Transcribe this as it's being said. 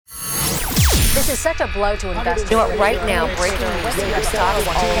This is such a blow to investors. You know what, right now, breaking news, we have stocks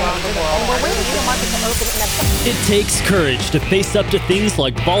all around the world. And we're waiting for the market to open in a... It takes courage to face up to things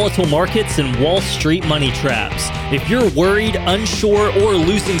like volatile markets and Wall Street money traps. If you're worried, unsure, or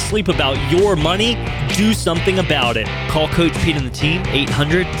losing sleep about your money, do something about it. Call Coach Pete and the team,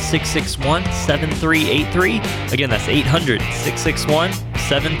 800-661-7383. Again, that's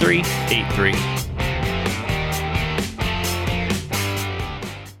 800-661-7383.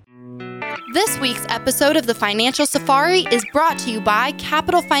 This week's episode of the Financial Safari is brought to you by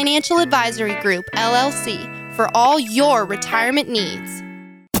Capital Financial Advisory Group, LLC, for all your retirement needs.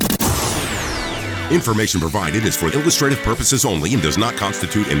 Information provided is for illustrative purposes only and does not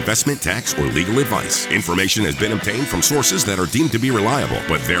constitute investment, tax, or legal advice. Information has been obtained from sources that are deemed to be reliable,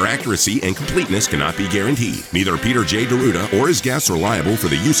 but their accuracy and completeness cannot be guaranteed. Neither Peter J. D'Arruda or his guests are liable for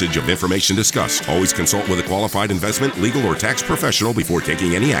the usage of information discussed. Always consult with a qualified investment, legal, or tax professional before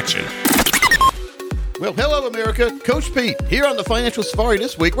taking any action. Well, hello, America. Coach Pete here on the Financial Safari.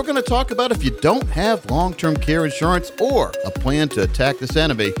 This week, we're going to talk about if you don't have long-term care insurance or a plan to attack this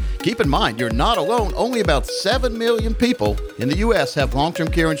enemy. Keep in mind, you're not alone. Only about 7 million people in the U.S. have long-term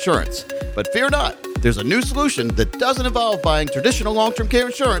care insurance. But fear not, there's a new solution that doesn't involve buying traditional long-term care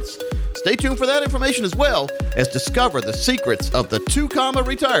insurance. Stay tuned for that information as well as discover the secrets of the 2-comma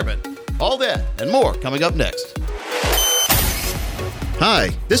retirement. All that and more coming up next. Hi,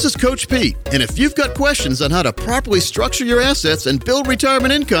 this is Coach Pete, and if you've got questions on how to properly structure your assets and build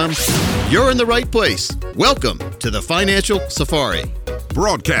retirement income, you're in the right place. Welcome to the Financial Safari.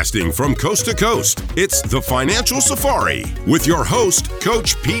 Broadcasting from coast to coast, it's the Financial Safari with your host,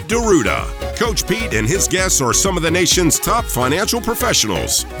 Coach Pete D'Arruda. Coach Pete and his guests are some of the nation's top financial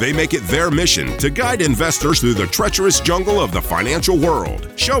professionals. They make it their mission to guide investors through the treacherous jungle of the financial world,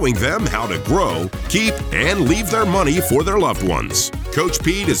 showing them how to grow, keep, and leave their money for their loved ones. Coach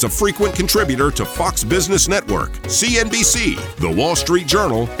Pete is a frequent contributor to Fox Business Network, CNBC, The Wall Street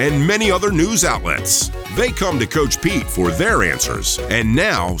Journal, and many other news outlets. They come to Coach Pete for their answers, and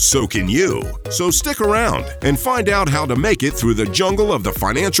now so can you. So stick around and find out how to make it through the jungle of the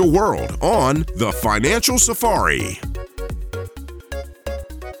financial world on the Financial Safari.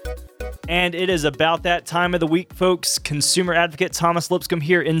 And it is about that time of the week, folks. Consumer advocate Thomas Lipscomb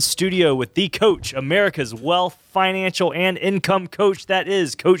here in studio with the coach, America's wealth, financial, and income coach. That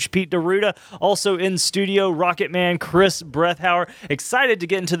is Coach Pete D'Arruda. Also in studio, Rocket Man Chris Brethauer. Excited to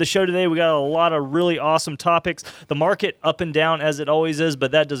get into the show today. We got a lot of really awesome topics. The market up and down as it always is,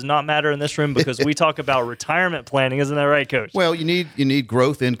 but that does not matter in this room because we talk about retirement planning. Isn't that right, Coach? Well, you need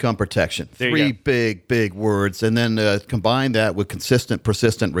growth, income, protection. Three big words, and then combine that with consistent,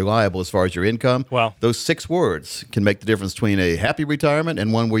 persistent, reliable as far as your income. Wow. Those 6 words can make the difference between a happy retirement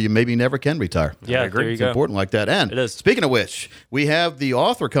and one where you maybe never can retire. Yeah, there you it's go. important like that. And it is. Speaking of which, we have the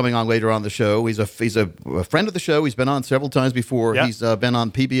author coming on later on the show. He's a friend of the show. He's been on several times before. Yep. He's been on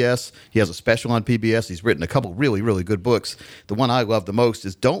PBS. He has a special on PBS. He's written a couple really, really good books. The one I love the most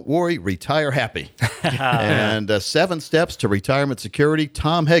is Don't Worry, Retire Happy. And 7 Steps to Retirement Security.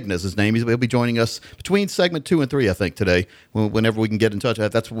 Tom Hegna is his name. He'll be joining us between segment 2 and 3, I think, today, whenever we can get in touch.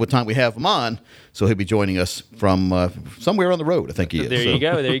 That's what time we have him on. So he'll be joining us from somewhere on the road, I think he is. There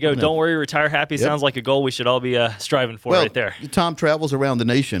you go. Don't worry, retire happy. Yep. Sounds like a goal we should all be striving for right there. Tom travels around the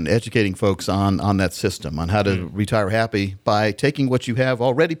nation educating folks on that system, on how to retire happy by taking what you have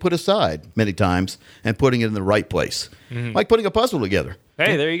already put aside many times and putting it in the right place. Like putting a puzzle together.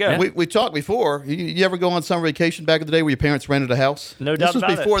 Hey, there you go. We talked before. You ever go on summer vacation back in the day where your parents rented a house? No doubt about it. This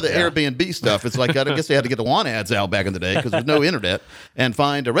was before the Airbnb stuff. It's like, I guess they had to get the want ads out back in the day because there's no internet, and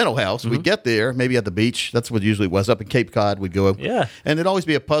find a rental house. We'd get there, maybe at the beach. That's what it usually was. Up in Cape Cod, we'd go. Yeah. And there'd always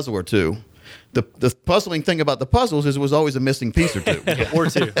be a puzzle or two. The puzzling thing about the puzzles is it was always a missing piece or two. Or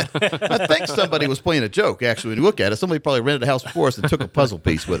two. I think somebody was playing a joke, actually, when you look at it. Somebody probably rented a house before us and took a puzzle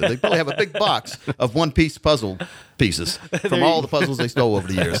piece with it. They probably have a big box of one-piece puzzle pieces from all the puzzles they stole over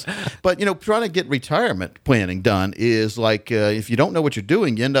the years. But, trying to get retirement planning done is like if you don't know what you're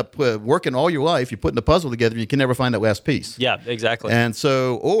doing, you end up working all your life. You're putting the puzzle together, and you can never find that last piece. Yeah, exactly. And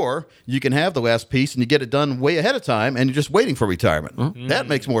so, or you can have the last piece, and you get it done way ahead of time, and you're just waiting for retirement. That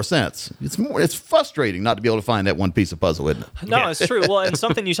makes more sense. It's frustrating not to be able to find that one piece of puzzle, isn't it? No, it's true. Well, and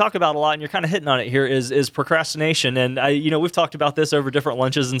something you talk about a lot, and you're kind of hitting on it here, is procrastination. And we've talked about this over different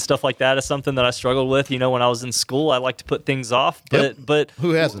lunches and stuff like that. It's something that I struggled with. When I was in school, I like to put things off, but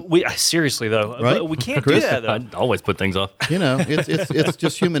Who hasn't? We seriously though, Right? but we can't Chris? do that though. I always put things off. You know, it's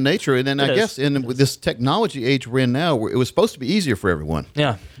just human nature. And then I It guess in this technology age we're in now, it was supposed to be easier for everyone.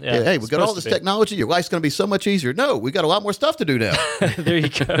 Yeah. Hey, we got all this technology. Your life's going to be so much easier. No, we got a lot more stuff to do now. There you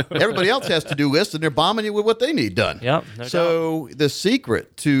go. Everybody else has to-do lists, and they're bombing you with what they need done. Yep, no So the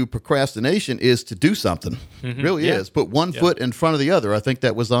secret to procrastination is to do something. Really is. Put one foot in front of the other. I think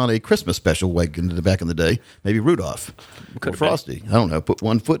that was on a Christmas special back in the day. Maybe Rudolph or Frosty. I don't know. Put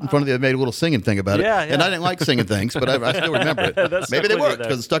one foot in front of the other. Made a little singing thing about it. Yeah, And I didn't like singing things, but I still remember it. That Maybe stuck they with you, worked though.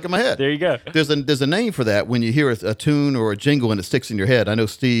 because it stuck in my head. There you go. There's a name for that when you hear a tune or a jingle and it sticks in your head. I know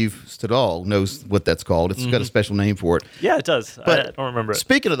Steve Stadall knows what that's called. It's got a special name for it. Yeah, it does. But I don't remember it.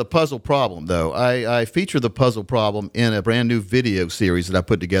 Speaking of the puzzle problem, though, I feature the puzzle problem in a brand new video series that I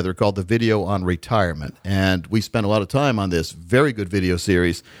put together called The Video on Retirement. And we spent a lot of time on this very good video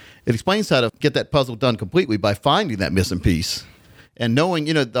series. It explains how to get that puzzle done completely by finding that missing piece. And knowing,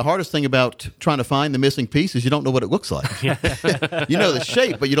 the hardest thing about trying to find the missing piece is you don't know what it looks like. You know the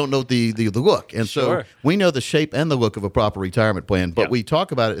shape, but you don't know the look. And Sure. so we know the shape and the look of a proper retirement plan, but we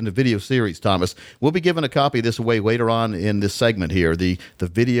talk about it in the video series, Thomas. We'll be giving a copy of this away later on in this segment here, the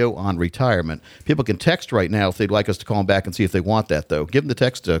video on retirement. People can text right now if they'd like us to call them back and see if they want that, though. Give them the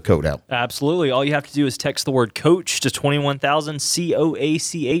text code out. Absolutely. All you have to do is text the word coach to 21,000,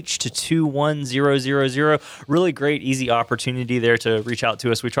 COACH to 21000. Really great, easy opportunity there to reach out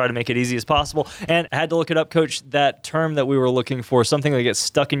to us. We try to make it easy as possible. And I had to look it up, Coach, that term that we were looking for, something that gets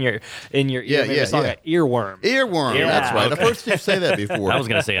stuck in your ear. Maybe it's not like earworm. Earworm, Yeah. that's right. I've heard Steve say that before. I was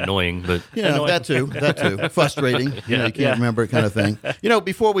going to say annoying, but That too. Frustrating. You can't remember it kind of thing.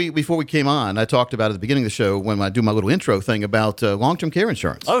 Before we came on, I talked about at the beginning of the show when I do my little intro thing about long-term care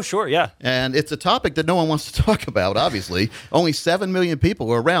insurance. Oh, sure, yeah. And it's a topic that no one wants to talk about, obviously. Only 7 million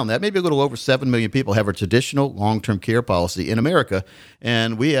people are around that. Maybe a little over 7 million people have a traditional long-term care policy in America.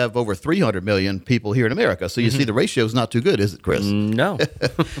 And we have over 300 million people here in America. So you see the ratio is not too good, is it, Chris? no.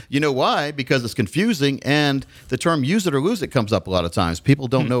 You know why? Because it's confusing, and the term use it or lose it comes up a lot of times. People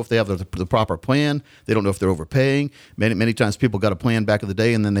don't know if they have the proper plan. They don't know if they're overpaying. Many times people got a plan back in the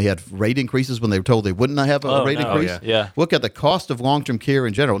day, and then they had rate increases when they were told they wouldn't have a rate increase. Yeah. Look at the cost of long-term care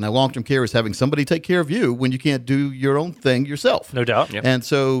in general. Now, long-term care is having somebody take care of you when you can't do your own thing yourself. No doubt. Yep. And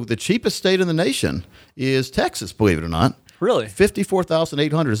so the cheapest state in the nation is Texas, believe it or not. Really?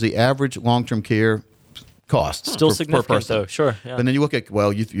 $54,800 is the average long-term care cost. Still per significant, person. though. Sure. Yeah. And then you look at,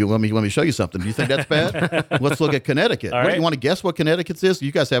 you let me show you something. Do you think that's bad? Let's look at Connecticut. All right. You want to guess what Connecticut's is?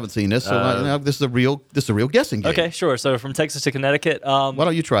 You guys haven't seen this, so this is a real guessing game. Okay, sure. So from Texas to Connecticut. Why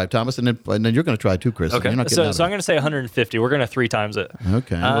don't you try, Thomas, and then you're going to try too, Chris. Okay. You're not getting So out I'm of going to say 150. We're going to 3 times it. it.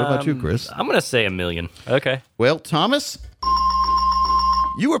 Okay. What about you, Chris? I'm going to say $1 million. Okay. Well, Thomas,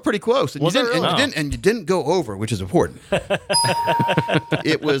 you were pretty close, and Was you I didn't, really? and you didn't go over, which is important.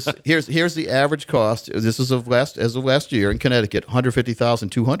 It was here's the average cost. This is as of last year in Connecticut,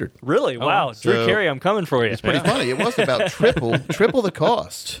 $150,200. Really? Wow. Drew so Carey, I'm coming for you. It's pretty funny. It was about triple the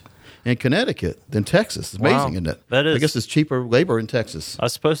cost in Connecticut than Texas. It's amazing, Wow. isn't it? That is. I guess it's cheaper labor in Texas. I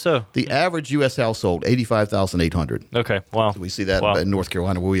suppose so. The average U.S. household, $85,800. Okay. Wow. We see that Wow. in North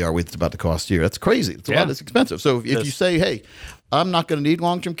Carolina where we are. It's about the cost here. That's crazy. It's a lot. It's expensive. So if you say, hey, I'm not going to need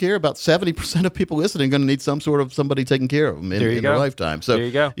long-term care, about 70% of people listening are going to need somebody taking care of them in their lifetime. So, there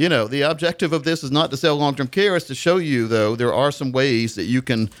you go. The objective of this is not to sell long-term care. It's to show you, though, there are some ways that you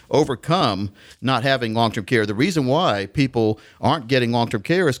can overcome not having long-term care. The reason why people aren't getting long-term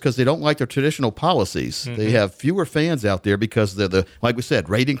care is because they don't like their traditional policies. Mm-hmm. They have fewer fans out there because they're like we said,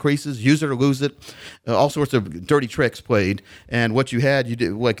 rate increases, use it or lose it, all sorts of dirty tricks played. And what you had, you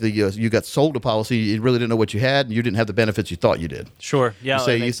did you got sold a policy, you really didn't know what you had, and you didn't have the benefits you thought you did. Sure. Yeah. You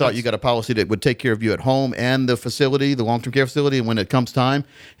say you thought you got a policy that would take care of you at home and the facility, the long-term care facility, and when it comes time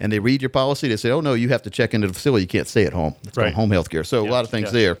and they read your policy, they say, oh, no, you have to check into the facility. You can't stay at home. It's called home health care. So a lot of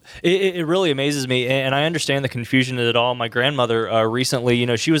things there. It really amazes me, and I understand the confusion of it all. My grandmother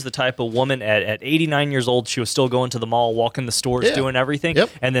recently, she was the type of woman at 89 years old, she was still going to the mall, walking the stores, doing everything. Yep.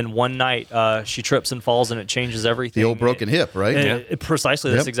 And then one night she trips and falls, and it changes everything. The old broken hip, right?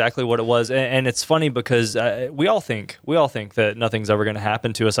 Precisely. That's exactly what it was. And it's funny because we all think that nothing's ever going to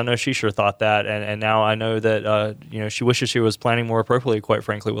happen to us. I know she sure thought that, and now I know that she wishes she was planning more appropriately, quite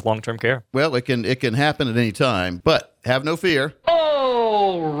frankly, with long-term care. Well, it can happen at any time, but have no fear.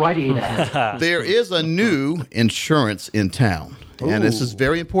 Alrighty then. There is a new insurance in town. And this is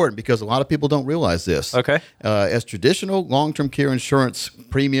very important because a lot of people don't realize this. Okay. As traditional long-term care insurance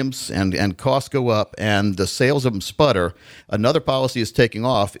premiums and costs go up and the sales of them sputter, another policy is taking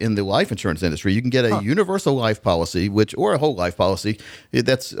off in the life insurance industry. You can get a universal life policy, or a whole life policy.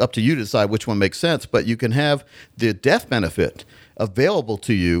 That's up to you to decide which one makes sense. But you can have the death benefit available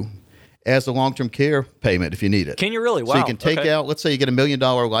to you as a long-term care payment if you need it. Can you really? Wow. So you can take out, let's say you get $1 million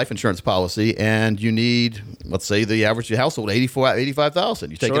life insurance policy and you need, let's say the average household,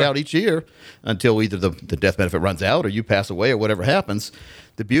 $85,000. You take it out each year until either the death benefit runs out or you pass away or whatever happens.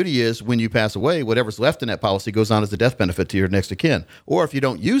 The beauty is when you pass away, whatever's left in that policy goes on as a death benefit to your next of kin. Or if you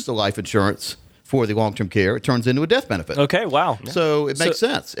don't use the life insurance for the long-term care, it turns into a death benefit. Okay, wow. So it makes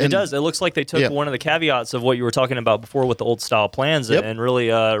sense. It does. It looks like they took one of the caveats of what you were talking about before with the old style plans and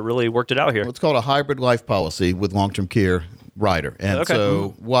really worked it out here. Well, it's called a hybrid life policy with long-term care rider. And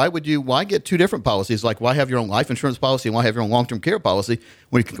so why get two different policies? Like why have your own life insurance policy and why have your own long-term care policy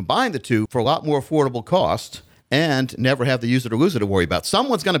when you can combine the two for a lot more affordable cost and never have the use it or lose it to worry about?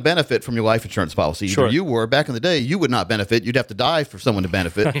 Someone's going to benefit from your life insurance policy. Either you were. Back in the day, you would not benefit. You'd have to die for someone to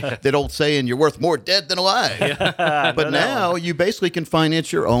benefit. That old saying, you're worth more dead than alive. But now you basically can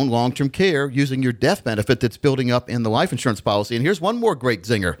finance your own long-term care using your death benefit that's building up in the life insurance policy. And here's one more great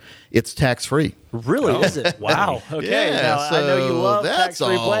zinger. It's tax-free. Really, is it? Wow. Okay. Yeah, now, so I know you love that's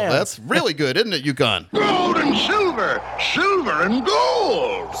tax-free plans. That's really good, isn't it, Yukon? Gold and silver, silver and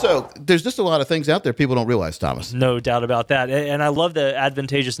gold. So there's just a lot of things out there people don't realize, Thomas. No doubt about that. And I love the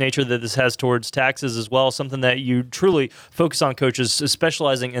advantageous nature that this has towards taxes as well, something that you truly focus on, coaches,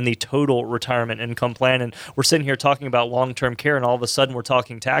 specializing in the total retirement income plan. And we're sitting here talking about long-term care, and all of a sudden we're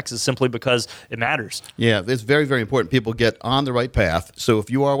talking taxes simply because it matters. Yeah, it's very, very important people get on the right path. So if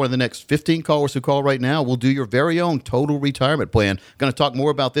you are one of the next 15 callers who call right now, we'll do your very own total retirement plan. Going to talk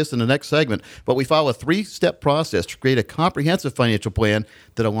more about this in the next segment, but we follow a 3-step process to create a comprehensive financial plan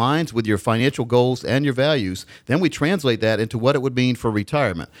that aligns with your financial goals and your values. Then we translate that into what it would mean for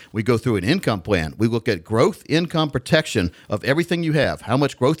retirement. We go through an income plan. We look at growth, income, protection of everything you have. How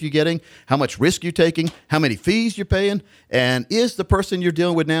much growth you're getting, how much risk you're taking, how many fees you're paying, and is the person you're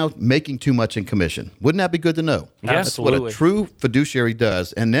dealing with now making too much in commission? Wouldn't that be good to know? That's what a true fiduciary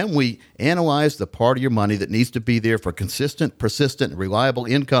does. And then we analyze the part of your money that needs to be there for consistent, persistent, reliable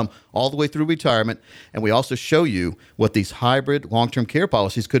income all the way through retirement. And we also show you what these hybrid long-term care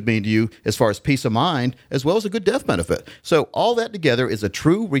policies could mean to you as far as peace of mind, as well as a good death benefit. So all that together is a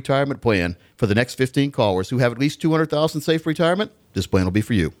true retirement plan for the next 15 callers who have at least $200,000 safe retirement. This plan will be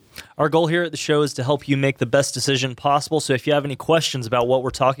for you. Our goal here at the show is to help you make the best decision possible. So if you have any questions about what we're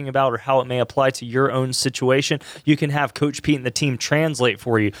talking about or how it may apply to your own situation, you can have Coach Pete and the team translate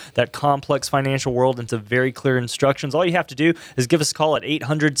for you that complex financial world into very clear instructions. All you have to do is give us a call at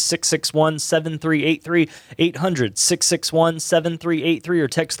 800-661-7383, 800-661-7383, or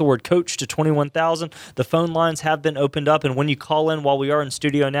text the word coach to 21,000. The phone lines have been opened up, and when you call in while we are in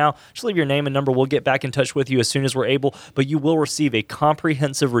studio now, just leave your name and number. We'll get back in touch with you as soon as we're able, but you will receive a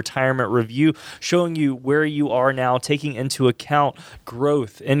comprehensive retirement review showing you where you are now, taking into account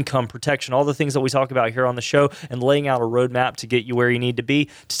growth, income, protection, all the things that we talk about here on the show, and laying out a roadmap to get you where you need to be.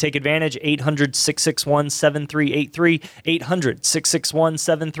 To take advantage, 800-661-7383,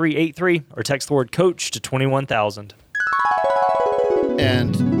 800-661-7383, or text the word coach to 21,000.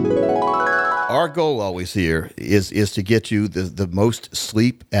 And our goal always here is to get you the most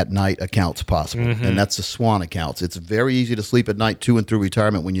sleep at night accounts possible, and that's the SWAN accounts. It's very easy to sleep at night to and through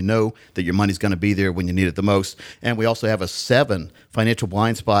retirement when you know that your money's going to be there when you need it the most. And we also have a 7 financial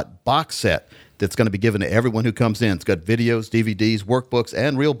blind spot box set that's going to be given to everyone who comes in. It's got videos, DVDs, workbooks,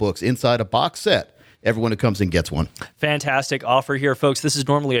 and real books inside a box set. Everyone who comes in gets one. Fantastic offer here, folks. This is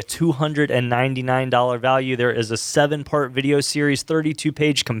normally a $299 value. There is a 7-part video series,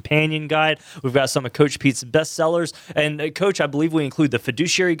 32-page companion guide. We've got some of Coach Pete's best sellers. And Coach, I believe we include the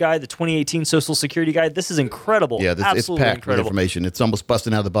fiduciary guide, the 2018 Social Security guide. This is incredible. Yeah, it's packed with information. It's almost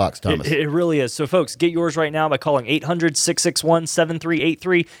busting out of the box, Thomas. It really is. So, folks, get yours right now by calling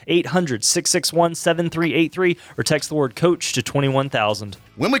 800-661-7383, 800-661-7383, or text the word coach to 21,000.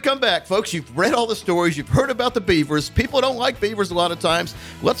 When we come back, folks, you've read all the stories, you've heard about the beavers. People don't like beavers a lot of times.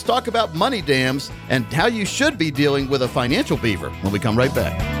 Let's talk about money dams and how you should be dealing with a financial beaver when we come right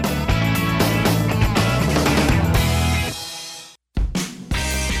back.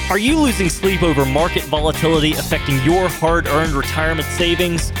 Are you losing sleep over market volatility affecting your hard-earned retirement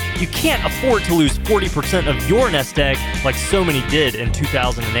savings? You can't afford to lose 40% of your nest egg like so many did in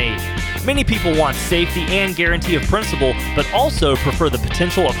 2008. Many people want safety and guarantee of principal, but also prefer the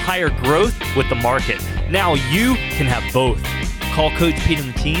potential of higher growth with the market. Now you can have both. Call Coach Pete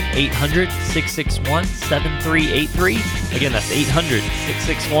and the team, 800-661-7383. Again, that's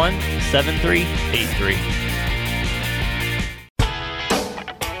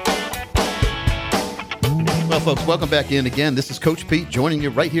 800-661-7383. Well, folks, welcome back in again. This is Coach Pete joining you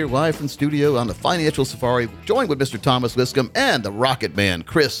right here live from studio on the Financial Safari, joined with Mr. Thomas Liscombe and the Rocket Man,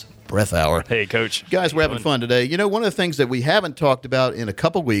 Chris Breathauer. Hey, Coach. Guys, we're having fun today. You know, one of the things that we haven't talked about in a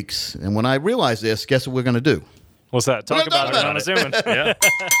couple weeks, and when I realized this, guess what we're going to do? What's that? Talk gonna about talk it, I'm assuming. Yeah.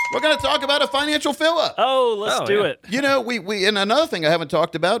 We're going to talk about a financial fill-up. Oh, let's do it. You know, we and another thing I haven't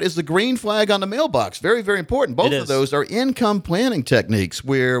talked about is the green flag on the mailbox. Very, very important. Both of those are income planning techniques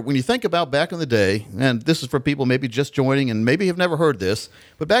where when you think about back in the day, and this is for people maybe just joining and maybe have never heard this,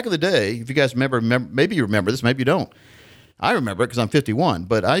 but back in the day, if you guys remember maybe you remember this, maybe you don't. I remember it because I'm 51,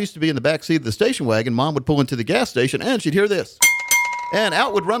 but I used to be in the back seat of the station wagon. Mom would pull into the gas station and she'd hear this. And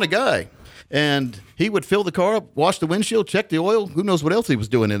out would run a guy. And he would fill the car up, wash the windshield, check the oil. Who knows what else he was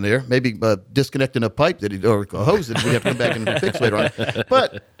doing in there? Maybe disconnecting a pipe or a hose that we'd have to come back and fix later on.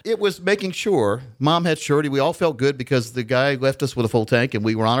 But it was making sure Mom had surety. We all felt good because the guy left us with a full tank and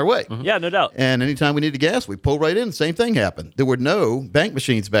we were on our way. Yeah, no doubt. And anytime we needed gas, we pull right in. Same thing happened. There were no bank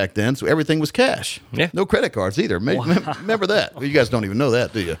machines back then, so everything was cash. Yeah. No credit cards either. Remember that? Well, you guys don't even know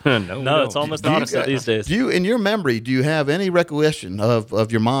that, do you? No, it's almost opposite these days. Do you, in your memory, do you have any recollection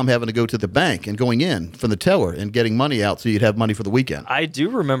of your mom having to go to the bank and going in from the teller and getting money out so you'd have money for the weekend? I do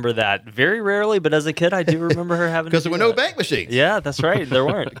remember that. Very rarely, but as a kid, I do remember her having to Because do there were no that. bank machines. Yeah, that's right. There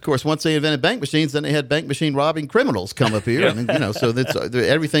weren't. Of course, once they invented bank machines, then they had bank machine robbing criminals come up here. And, so that's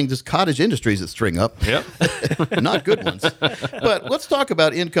everything, just cottage industries that string up. Yep. Not good ones. But let's talk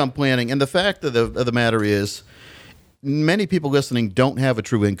about income planning. And the fact of the matter is, many people listening don't have a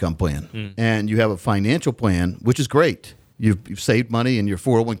true income plan. And you have a financial plan, which is great. You've saved money in your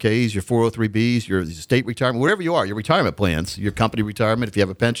 401ks, your 403bs, your state retirement, whatever you are, your retirement plans, your company retirement, if you have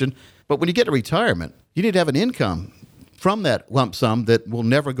a pension. But when you get to retirement, you need to have an income from that lump sum that will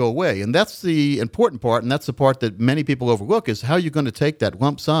never go away. And that's the important part, and that's the part that many people overlook, is how you're going to take that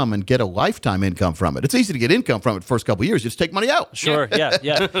lump sum and get a lifetime income from it. It's easy to get income from it the first couple of years. You just take money out. Sure, yeah.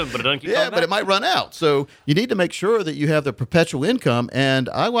 But it doesn't keep Yeah, coming but it might run out. So you need to make sure that you have the perpetual income, and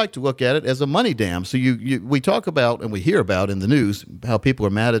I like to look at it as a money dam. So we talk about, and we hear about in the news, how people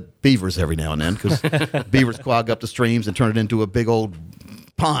are mad at beavers every now and then because beavers clog up the streams and turn it into a big old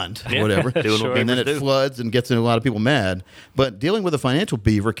pond or whatever. Sure. And then it floods and gets a lot of people mad. But dealing with a financial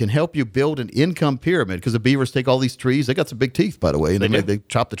beaver can help you build an income pyramid, because the beavers take all these trees. They got some big teeth, by the way. And they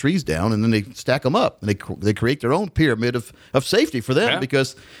chop the trees down and then they stack them up. And they create their own pyramid of safety for them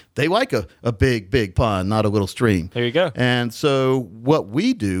because they like a big pond, not a little stream. There you go. And so what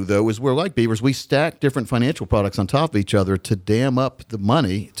we do, though, is we're like beavers. We stack different financial products on top of each other to dam up the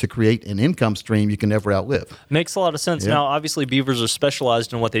money to create an income stream you can never outlive. Makes a lot of sense. Yeah. Now, obviously, beavers are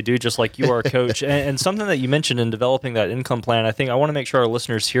specialized in what they do, just like you are, Coach. and something that you mentioned in developing that income plan, I think I want to make sure our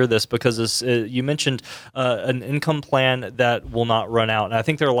listeners hear this, because you mentioned an income plan that will not run out. And I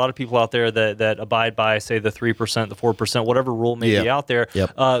think there are a lot of people out there that abide by, say, the 3%, the 4%, whatever rule may be out there.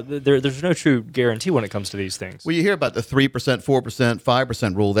 Yep. There's no true guarantee when it comes to these things. Well, you hear about the 3%, 4%,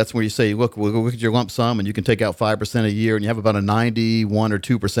 5% rule. That's where you say, look, we'll look at your lump sum and you can take out 5% a year and you have about a 91 or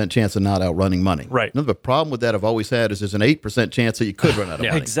 2% chance of not outrunning money. Right. Another problem with that I've always had is there's an 8% chance that you could run out of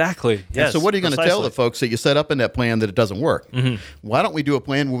money. Exactly. And Yes. so what are you going to tell precisely. the folks that you set up in that plan that it doesn't work? Why don't we do a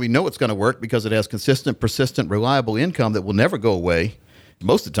plan where we know it's going to work because it has consistent, persistent, reliable income that will never go away?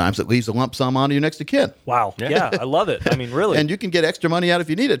 Most of the times it leaves a lump sum on your next of kin. Wow. Yeah, I love it. I mean, really. And you can get extra money out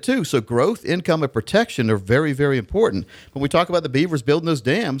if you need it too. So growth, income, and protection are very, very important. When we talk about the beavers building those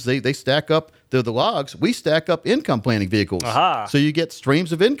dams, they stack up the logs. We stack up income planning vehicles. Aha. So you get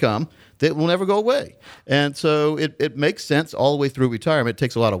streams of income that will never go away. And so it makes sense all the way through retirement. It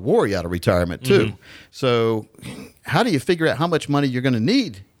takes a lot of worry out of retirement too. So how do you figure out how much money you're going to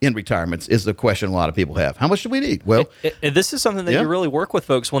need in retirements is the question a lot of people have. How much do we need? Well, this is something that you really work with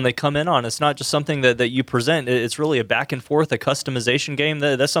folks when they come in on. It's not just something that you present. It's really a back and forth, a customization game.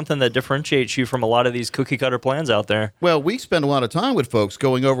 That's something that differentiates you from a lot of these cookie cutter plans out there. Well, we spend a lot of time with folks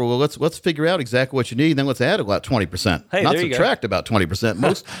going over, well, let's figure out exactly what you need, and then let's add about 20%. Hey, not there you subtract about 20%.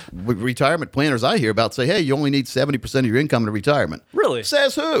 Most retirement planners I hear about say, hey, you only need 70% of your income in retirement. Really?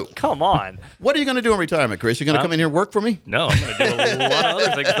 Says who? Come on. What are you going to do in retirement, Chris? You're going to come in here and work for me? No, I'm going to do a lot of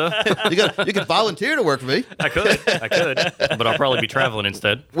other things, though. You could volunteer to work for me. I could, but I'll probably be traveling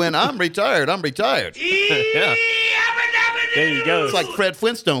instead. When I'm retired, I'm retired. Yeah. There you go. It's like Fred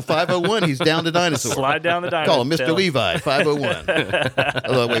Flintstone, 501. He's down the dinosaur. Slide down the dinosaur. Call him Mr. Levi, 501.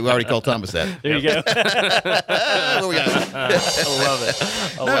 Although, wait, we already called Thomas that. There you go. What we got? I love it.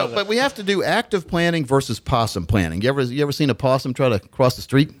 I No, love but we have to do active planning versus possum planning. You ever seen a possum try to cross the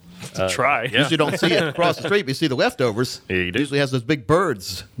street? Try. Yeah. Usually don't see it across the street, but you see the leftovers. Yeah, you do. Usually has those big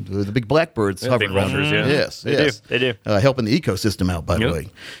birds, the big blackbirds hovering big around. vultures, yeah. Yes, They yes. do. They do. Helping the ecosystem out, by the Yep. way.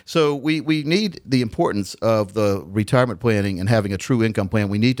 So we need the importance of the retirement planning and having a true income plan.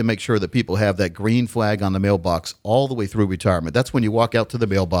 We need to make sure that people have that green flag on the mailbox all the way through retirement. That's when you walk out to the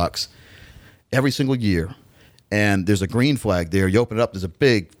mailbox every single year, and there's a green flag there. You open it up, there's a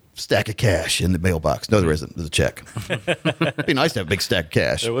big stack of cash in the mailbox. No, there isn't. There's a check. It'd be nice to have a big stack of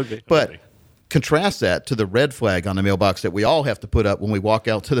cash. It would be. But contrast that to the red flag on the mailbox that we all have to put up when we walk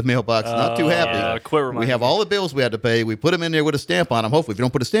out to the mailbox. Not too happy. quit reminding We have all the bills we had to pay. We put them in there with a stamp on them. Hopefully, if you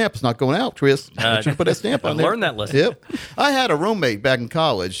don't put a stamp, it's not going out, Tris. You should put a stamp on I've there. learned that lesson. Yep. I had a roommate back in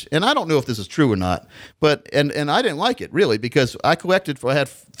college, and I don't know if this is true or not, but and I didn't like it really because I had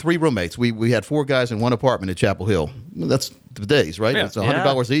 3 roommates. We had 4 guys in one apartment at Chapel Hill. That's the days, right? Yeah. It's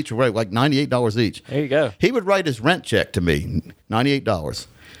 $100 each, right? Like $98 each. There you go. He would write his rent check to me, $98.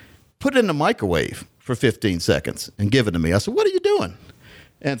 Put it in the microwave for 15 seconds and give it to me. I said, "What are you doing?"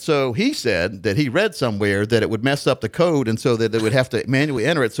 And so he said that he read somewhere that it would mess up the code, and so that they would have to manually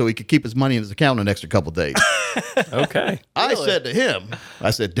enter it so he could keep his money in his account an extra couple of days. Okay. I said to him,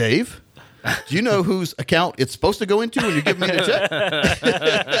 I said, "Dave, do you know whose account it's supposed to go into when you give me the check?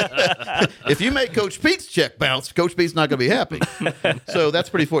 If you make Coach Pete's check bounce, Coach Pete's not going to be happy." So that's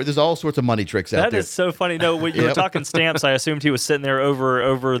pretty funny. There's all sorts of money tricks out That there. is so funny. No, when you were Yep. talking stamps, I assumed he was sitting there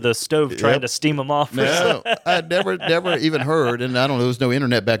over the stove trying Yep. to steam them off. No, I'd never even heard, and I don't know, there was no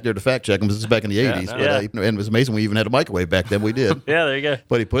internet back there to fact check them. This is back in the 80s. no. But, and it was amazing we even had a microwave back then. We did. Yeah, there you go.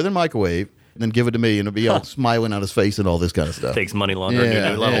 But he put it in the microwave and then give it to me, and it'll be all smiling on his face and all this kind of stuff. Takes money laundering to a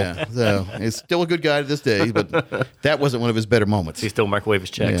new level. Yeah. So he's still a good guy to this day, but that wasn't one of his better moments. He still microwave his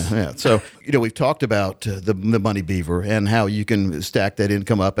checks. Yeah. So, we've talked about the money beaver and how you can stack that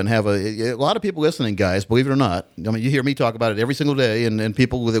income up and have a lot of people listening, guys, believe it or not. I mean, you hear me talk about it every single day, and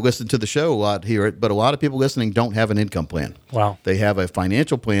people that listen to the show a lot hear it, but a lot of people listening don't have an income plan. Wow. They have a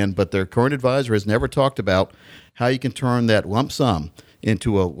financial plan, but their current advisor has never talked about how you can turn that lump sum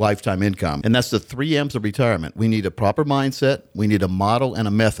into a lifetime income. And that's the 3 M's of retirement. We need a proper mindset, we need a model, and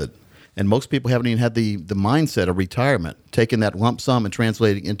a method. And most people haven't even had the mindset of retirement, taking that lump sum and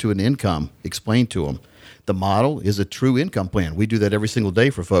translating into an income explained to them. The model is a true income plan. We do that every single day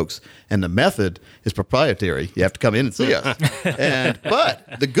for folks. And the method is proprietary. You have to come in and see us.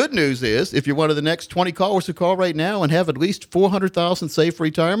 But the good news is, if you're one of the next 20 callers who call right now and have at least $400,000 saved for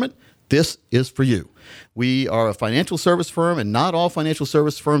retirement, this is for you. We are a financial service firm, and not all financial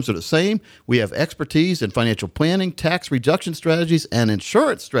service firms are the same. We have expertise in financial planning, tax reduction strategies, and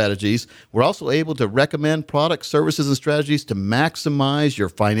insurance strategies. We're also able to recommend products, services, and strategies to maximize your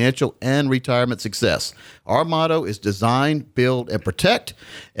financial and retirement success. Our motto is design, build, and protect,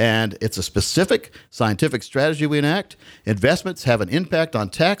 and it's a specific scientific strategy we enact. Investments have an impact on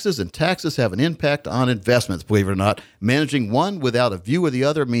taxes, and taxes have an impact on investments, believe it or not. Managing one without a view of the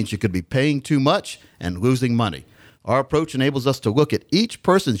other means you could be paying too much and losing money. Our approach enables us to look at each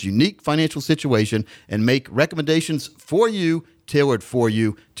person's unique financial situation and make recommendations for you, tailored for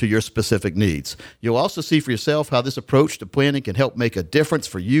you to your specific needs. You'll also see for yourself how this approach to planning can help make a difference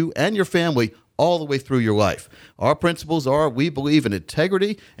for you and your family all the way through your life. Our principles are, we believe in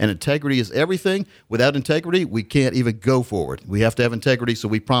integrity, and integrity is everything. Without integrity, we can't even go forward. We have to have integrity, so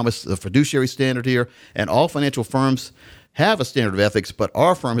we promise a fiduciary standard here, and all financial firms have a standard of ethics, but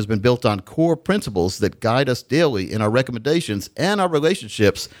our firm has been built on core principles that guide us daily in our recommendations and our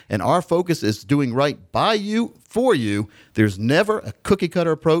relationships, and our focus is doing right by you, for you. There's never a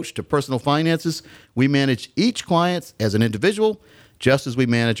cookie-cutter approach to personal finances. We manage each client as an individual, just as we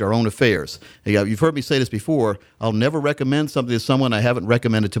manage our own affairs. You've heard me say this before. I'll never recommend something to someone I haven't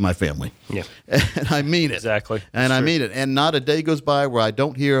recommended to my family. Yeah. And I mean it. Exactly. And I mean it. And not a day goes by where I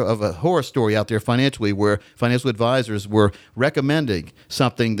don't hear of a horror story out there financially where financial advisors were recommending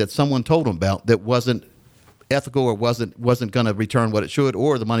something that someone told them about that wasn't ethical or wasn't going to return what it should,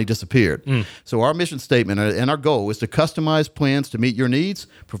 or the money disappeared. So our mission statement and our goal is to customize plans to meet your needs,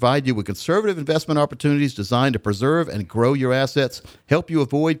 provide you with conservative investment opportunities designed to preserve and grow your assets, help you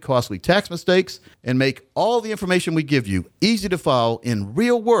avoid costly tax mistakes, and make all the information we give you easy to follow in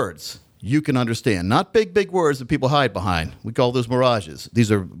real words you can understand. Not big words that people hide behind. We call those mirages.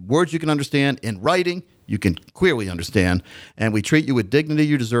 These are words you can understand in writing, you can clearly understand, and we treat you with dignity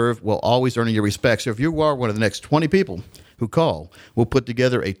you deserve while always earning your respect. So if you are one of the next 20 people who call will put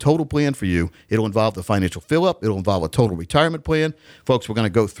together a total plan for you. It'll involve the financial fill-up. It'll involve a total retirement plan. Folks, we're going to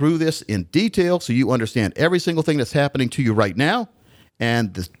go through this in detail so you understand every single thing that's happening to you right now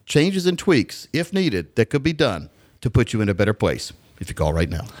and the changes and tweaks, if needed, that could be done to put you in a better place. If you call right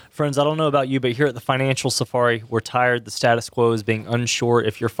now. Friends, I don't know about you, but here at the Financial Safari, we're tired. The status quo is being unsure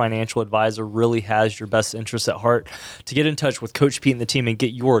if your financial advisor really has your best interests at heart. To get in touch with Coach Pete and the team and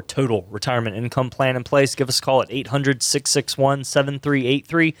get your total retirement income plan in place, give us a call at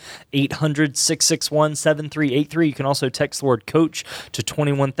 800-661-7383, 800-661-7383. You can also text the word coach to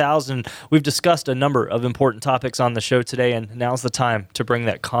 21,000. We've discussed a number of important topics on the show today, and now's the time to bring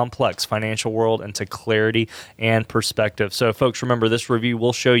that complex financial world into clarity and perspective. So, folks, remember, this review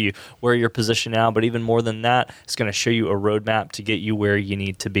will show you where you're positioned now, but even more than that, it's going to show you a roadmap to get you where you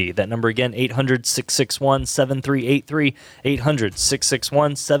need to be. That number again, 800-661-7383,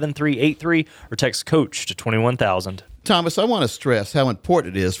 800-661-7383, or text COACH to 21,000. Thomas, I want to stress how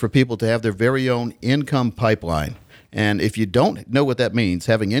important it is for people to have their very own income pipeline. And if you don't know what that means,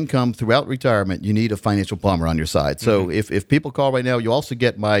 having income throughout retirement, you need a financial plumber on your side. So if people call right now, you also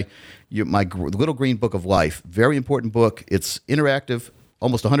get my Little Green Book of Life. Very important book. It's interactive,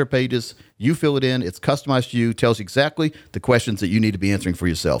 almost 100 pages. You fill it in. It's customized to you. Tells you exactly the questions that you need to be answering for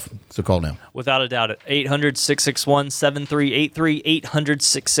yourself. So call now. Without a doubt, at 800-661-7383,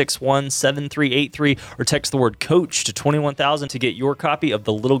 800-661-7383, or text the word COACH to 21,000 to get your copy of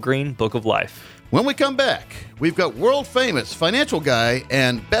the Little Green Book of Life. When we come back, we've got world-famous financial guy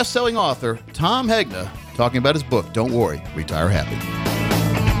and best-selling author Tom Hegna talking about his book, Don't Worry, Retire Happy.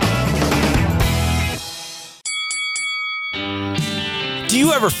 Do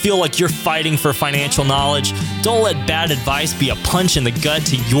you ever feel like you're fighting for financial knowledge? Don't let bad advice be a punch in the gut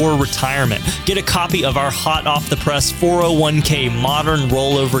to your retirement. Get a copy of our hot off the press 401k modern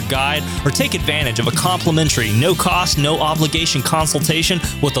rollover guide, or take advantage of a complimentary, no cost, no obligation consultation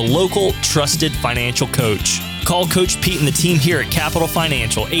with a local trusted financial coach. Call Coach Pete and the team here at Capital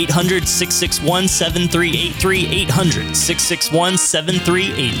Financial, 800-661-7383,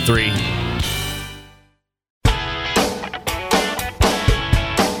 800-661-7383.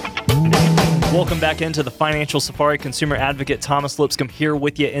 Welcome back into the Financial Safari. Consumer advocate Thomas Lipscomb here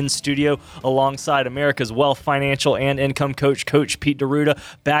with you in studio alongside America's Wealth, Financial, and Income Coach, Coach Pete D'Arruda.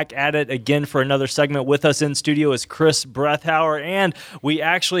 Back at it again for another segment. With us in studio is Chris Brethauer, and we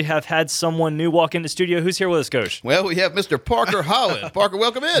actually have had someone new walk into studio. Who's here with us, Coach? Well, we have Mr. Parker Holland. Parker,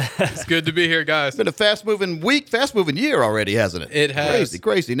 welcome in. It's good to be here, guys. It's been a fast-moving week, fast-moving year already, hasn't it? It has.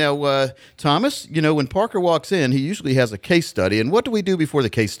 Crazy. Now, Thomas, you know, when Parker walks in, he usually has a case study. And what do we do before the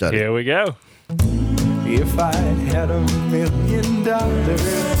case study? Here we go. If I had $1 million,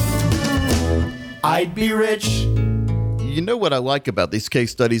 I'd be rich. You know what I like about these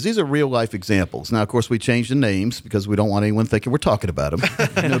case studies? These are real-life examples. Now, of course, we changed the names because we don't want anyone thinking we're talking about them.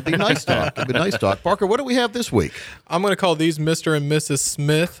 It'd be nice talk. Parker, what do we have this week? I'm going to call these Mr. and Mrs.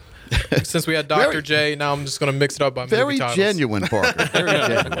 Smith. Since we had Dr. J, now I'm just going to mix it up by movie titles. Very genuine, Parker.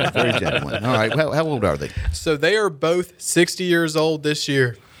 Very genuine. All right. How old are they? So they are both 60 years old this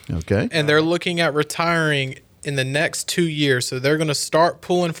year. Okay. And they're looking at retiring in the next 2 years. So they're going to start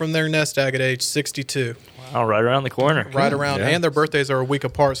pulling from their nest egg at age 62. Wow, right around the corner. Right around. Yeah. And their birthdays are a week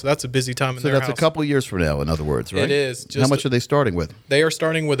apart, so that's a busy time in their house. So that's a couple of years from now, in other words, right? It is. How much are they starting with? They are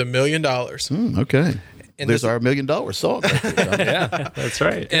starting with $1 million. Okay. And there's our $1 million song. Right there. Yeah, that's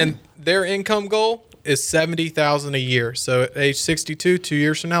right. And their income goal is $70,000 a year. So at age 62, 2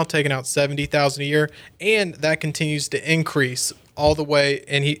 years from now, taking out $70,000 a year, and that continues to increase all the way.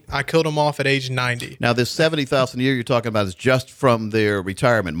 And I killed him off at age 90. Now, this $70,000 a year you're talking about is just from their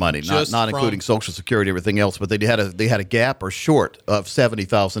retirement money, not including Social Security, everything else. But they had a gap or short of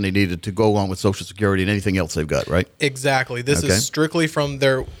 $70,000 they needed to go along with Social Security and anything else they've got, right? Exactly. This is strictly from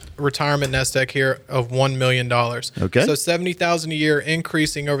their retirement nest egg here of $1 million. Okay. So $70,000 a year,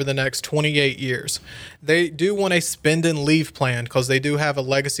 increasing over the next 28 years. They do want a spend and leave plan because they do have a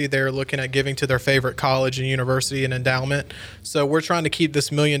legacy they're looking at giving to their favorite college and university and endowment. So we're trying to keep this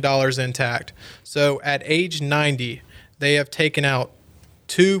 $1 million intact. So at age 90, they have taken out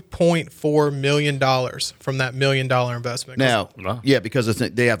 $2.4 million from that $1 million investment. Now, yeah, because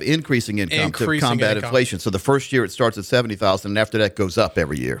they have increasing income to combat inflation. So the first year it starts at $70,000, and after that goes up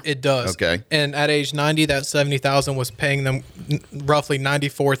every year. It does. Okay. And at age 90, that $70,000 was paying them roughly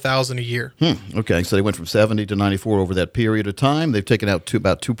 $94,000 a year. Okay, so they went from 70 to 94 over that period of time. They've taken out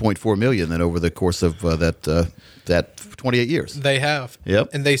about $2.4 million then over the course of that 28 years. They have. Yep.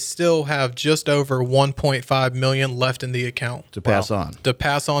 And they still have just over $1.5 million left in the account to pass on.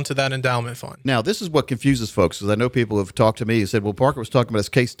 pass on to that endowment fund. Now, this is what confuses folks, because I know people have talked to me and said, well, Parker was talking about his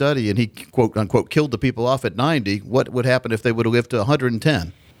case study, and he, quote, unquote, killed the people off at 90. What would happen if they would have lived to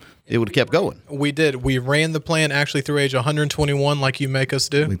 110? It would have kept going. We did. We ran the plan actually through age 121, like you make us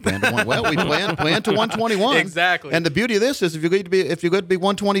do. We planned to plan to 121. Exactly. And the beauty of this is, if you're going to be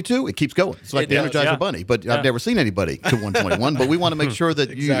 122, it keeps going. It's like the Energizer Bunny. But I've never seen anybody to 121. But we want to make sure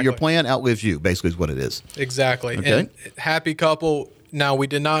that your plan outlives you. Basically, is what it is. Exactly. Okay. And happy couple. Now, we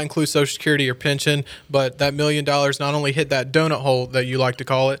did not include Social Security or pension, but that $1 million not only hit that donut hole that you like to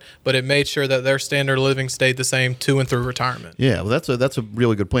call it, but it made sure that their standard of living stayed the same to and through retirement. Yeah, well, that's a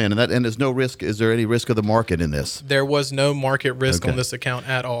really good plan. And there's no risk. Is there any risk of the market in this? There was no market risk on this account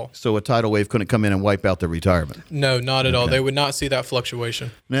at all. So a tidal wave couldn't come in and wipe out the retirement? No, not at all. They would not see that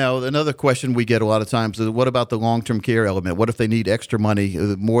fluctuation. Now, another question we get a lot of times is, what about the long-term care element? What if they need extra money,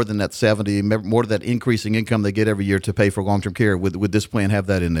 more than that 70, more than that increasing income they get every year to pay for long-term care? Would this plan have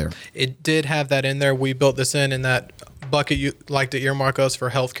that in there? It did have that in there. We built this in that bucket you like to earmark us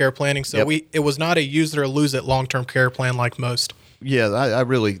for healthcare planning. So it was not a use it or lose it long-term care plan like most. Yeah, I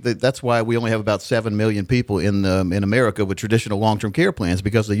really. That's why we only have about 7 million people in America with traditional long-term care plans,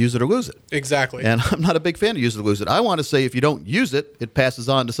 because they use it or lose it. Exactly. And I'm not a big fan of use it or lose it. I want to say, if you don't use it, it passes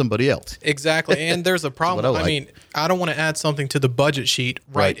on to somebody else. Exactly. And there's a problem. I mean, I don't want to add something to the budget sheet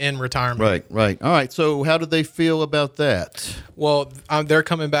in retirement. Right. All right. So how do they feel about that? Well, they're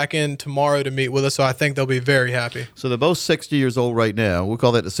coming back in tomorrow to meet with us, so I think they'll be very happy. So they're both 60 years old right now. We'll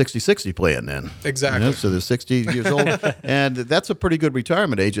call that the 60-60 plan then. Exactly. So they're 60 years old. And that's a pretty good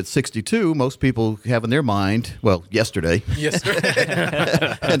retirement age at 62. Most people have in their mind, well, yesterday.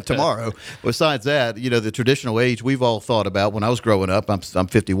 And tomorrow. Besides that, the traditional age we've all thought about when I was growing up, I'm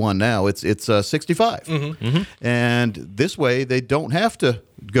 51 now, it's 65. And this way, they don't have to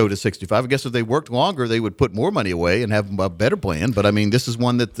go to 65. I guess if they worked longer, they would put more money away and have a better plan. But I mean, this is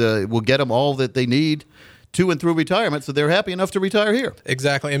one that will get them all that they need to and through retirement, so they're happy enough to retire here.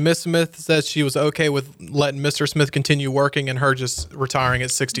 Exactly. And Miss Smith says she was okay with letting Mr. Smith continue working and her just retiring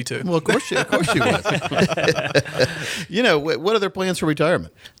at 62. Well, of course she was. What are their plans for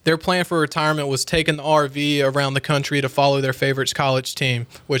retirement? Their plan for retirement was taking the RV around the country to follow their favorite college team,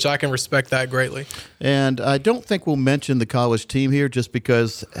 which I can respect that greatly. And I don't think we'll mention the college team here, just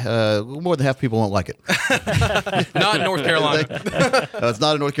because more than half people won't like it. Not in North Carolina. It's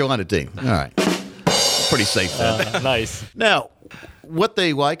not a North Carolina team. All right. Pretty safe then. Nice. Now, what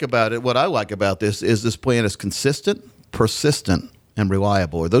I like about this plan is consistent, persistent, and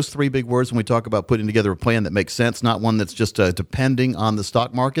reliable. Are those three big words when we talk about putting together a plan that makes sense, not one that's just depending on the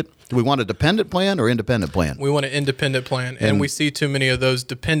stock market? Do we want a dependent plan or independent plan? We want an independent plan, and we see too many of those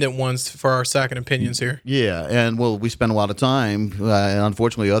dependent ones for our second opinions here. Yeah, and we spend a lot of time, and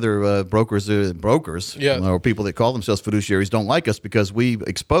unfortunately other brokers or people that call themselves fiduciaries don't like us, because we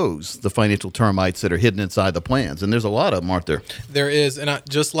expose the financial termites that are hidden inside the plans, and there's a lot of them, aren't there? There is, and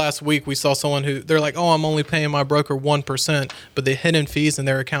just last week we saw someone who, they're like, oh, I'm only paying my broker 1%, but the hidden fees in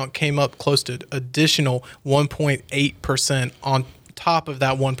their account came up close to additional 1.8% on top of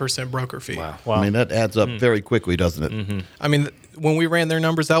that 1% broker fee. Wow. I mean, that adds up very quickly, doesn't it? Mm-hmm. I mean, when we ran their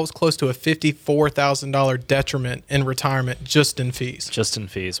numbers, that was close to a $54,000 detriment in retirement just in fees. Just in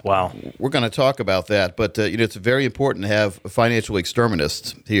fees. Wow. We're going to talk about that, but it's very important to have financial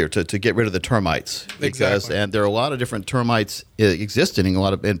exterminists here to get rid of the termites. And there are a lot of different termites existing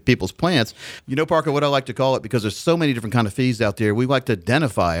in people's plans. Parker, what I like to call it, because there's so many different kind of fees out there, we like to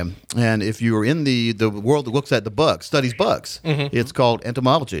identify them. And if you are in the world that looks at the bugs, studies bugs, it's called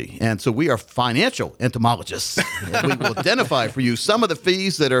entomology. And so we are financial entomologists. We will identify for you some of the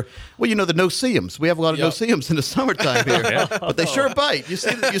fees that are, the no-see-ums. We have a lot of no-see-ums in the summertime here, but they sure bite. You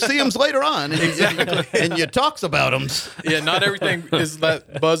see-ums later on, and you talks about them. Yeah, not everything is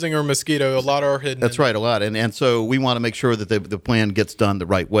that buzzing or mosquito. A lot are hidden. That's right, a lot. And so we want to make sure that the plan gets done the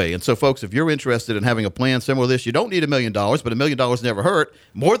right way. And so, folks, if you're interested in having a plan similar to this, you don't need $1 million, but $1 million never hurt.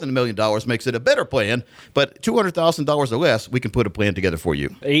 More than $1 million makes it a better plan, but $200,000 or less, we can put a plan together for you.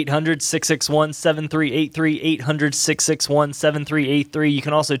 800-661-7383, 800-661-7383. You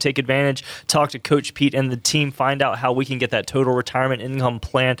can also take advantage, talk to Coach Pete and the team, find out how we can get that total retirement income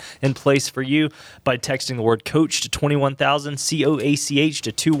plan in place for you by texting the word coach to 21,000, COACH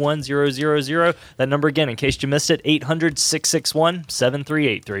to 21000. That number again, in case you missed it,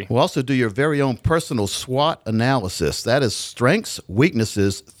 800-661-7383. We'll also do your very own personal SWOT analysis. That is strengths,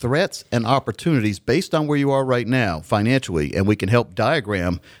 weaknesses, threats, and opportunities based on where you are right now financially, and we can help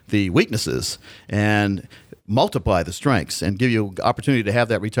diagram the weaknesses and multiply the strengths and give you opportunity to have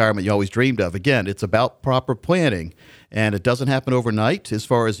that retirement you always dreamed of. Again, it's about proper planning, and it doesn't happen overnight as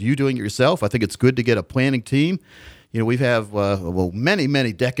far as you doing it yourself. I think it's good to get a planning team. We have many,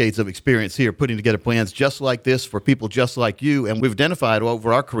 many decades of experience here putting together plans just like this for people just like you. And we've identified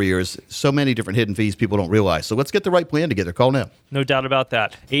over our careers so many different hidden fees people don't realize. So let's get the right plan together. Call now. No doubt about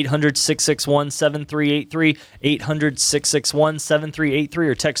that. 800-661-7383, 800-661-7383,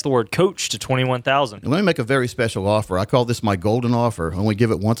 or text the word coach to 21,000. Let me make a very special offer. I call this my golden offer. I only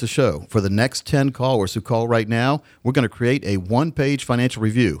give it once a show. For the next 10 callers who call right now, we're going to create a one-page financial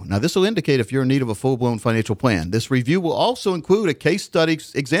review. Now, this will indicate if you're in need of a full-blown financial plan. This review will also include a case study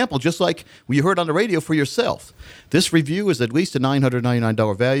example, just like you heard on the radio for yourself. This review is at least a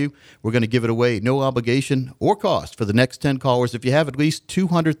 $999 value. We're going to give it away, no obligation or cost, for the next 10 callers if you have at least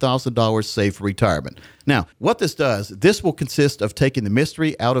 $200,000 saved for retirement. Now, what this does, this will consist of taking the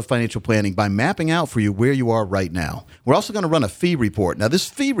mystery out of financial planning by mapping out for you where you are right now. We're also going to run a fee report. Now, this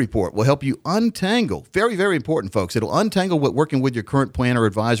fee report will help you untangle, very, very important, folks, it'll untangle what working with your current planner or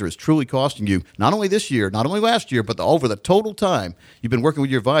advisor is truly costing you, not only this year, not only last year, but over the total time you've been working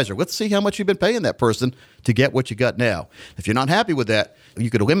with your advisor. Let's see how much you've been paying that person to get what you got now. If you're not happy with that, you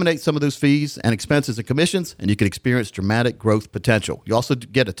could eliminate some of those fees and expenses and commissions, and you can experience dramatic growth potential. You also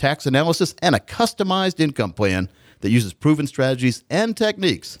get a tax analysis and a customized income plan that uses proven strategies and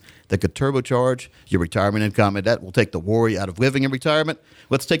techniques that could turbocharge your retirement income, and that will take the worry out of living in retirement.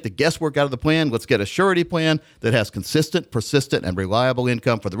 Let's take the guesswork out of the plan. Let's get a surety plan that has consistent, persistent, and reliable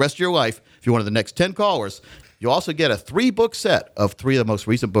income for the rest of your life. If you're one of the next 10 callers, you'll also get a 3-book set of 3 of the most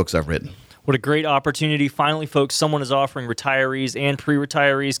recent books I've written. What a great opportunity. Finally, folks, someone is offering retirees and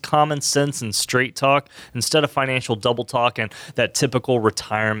pre-retirees common sense and straight talk instead of financial double talk and that typical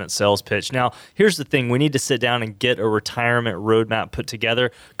retirement sales pitch. Now, here's the thing. We need to sit down and get a retirement roadmap put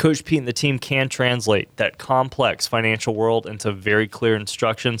together. Coach Pete and the team can translate that complex financial world into very clear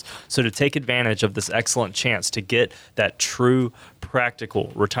instructions. So to take advantage of this excellent chance to get that true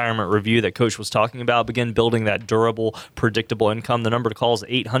practical retirement review that Coach was talking about, begin building that durable, predictable income, the number to call is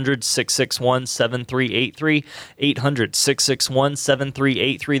 800-661-7383,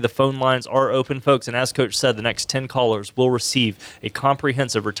 800-661-7383. The phone lines are open, folks, and as Coach said, the next 10 callers will receive a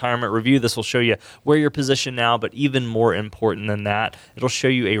comprehensive retirement review. This will show you where you're positioned now, but even more important than that, it'll show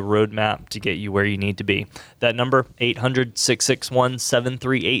you a roadmap to get you where you need to be. That number,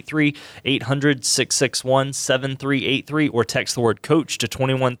 800-661-7383, 800-661-7383, or text the word coach to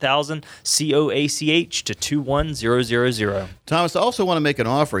 21,000, COACH to 21000. Thomas, I also want to make an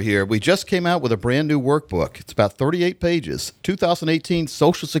offer here. We just came out with a brand new workbook. It's about 38 pages, 2018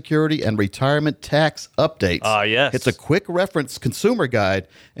 Social Security and Retirement Tax Updates. Yes. It's a quick reference consumer guide.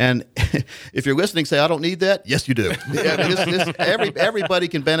 And if you're listening, say, I don't need that. Yes, you do. Everybody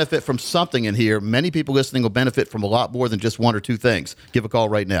can benefit from something in here. Many people listening will benefit from a lot more than just 1 or 2 things. Give a call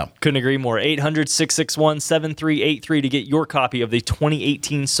right now. Couldn't agree more. 800-661-7383 to get your copy of the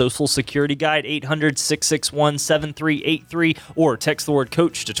 2018 Social Security Guide, 800-661-7383, or text the word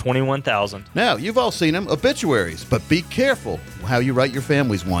coach to 21,000. Now, you've all seen them, obituaries, but be careful how you write your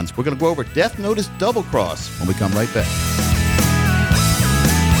family's ones. We're going to go over Death Notice Double Cross when we come right back.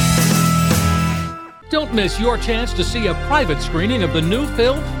 Don't miss your chance to see a private screening of the new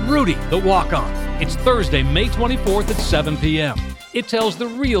film, Rudy, the Walk-On. It's Thursday, May 24th at 7 p.m. It tells the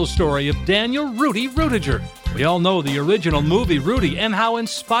real story of Daniel Rudy Rudiger. We all know the original movie Rudy and how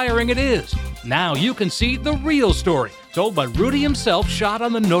inspiring it is. Now you can see the real story, told by Rudy himself, shot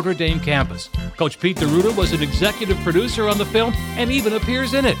on the Notre Dame campus. Coach Pete D'Arruda was an executive producer on the film and even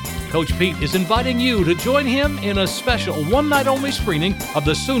appears in it. Coach Pete is inviting you to join him in a special one-night-only screening of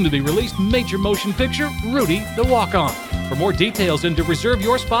the soon-to-be-released major motion picture, Rudy the Walk-On. For more details and to reserve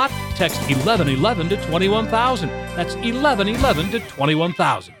your spot, text 1111 to 21,000. That's 1111 to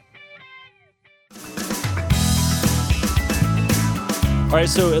 21,000. All right,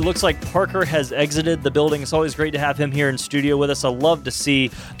 so it looks like Parker has exited the building. It's always great to have him here in studio with us. I love to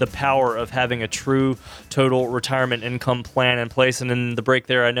see the power of having a true total retirement income plan in place. And in the break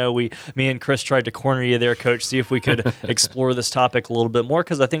there, I know me and Chris tried to corner you there, Coach, see if we could explore this topic a little bit more,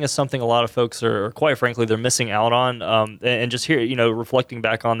 because I think it's something a lot of folks are, quite frankly, they're missing out on. And just here, reflecting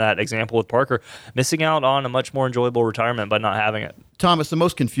back on that example with Parker, missing out on a much more enjoyable retirement by not having it. Thomas, the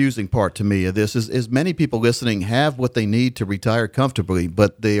most confusing part to me of this is many people listening have what they need to retire comfortably,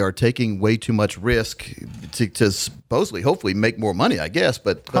 but they are taking way too much risk to supposedly, hopefully, make more money, I guess,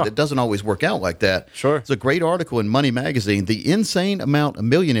 but it doesn't always work out like that. Sure. It's a great article in Money Magazine, The Insane Amount of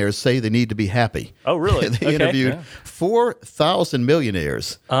Millionaires Say They Need to Be Happy. Oh, really? They interviewed 4,000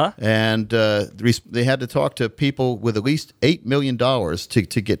 millionaires, and they had to talk to people with at least $8 million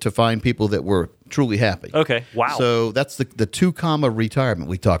to find people that were truly happy. Okay. Wow. So that's the 2-comma retirement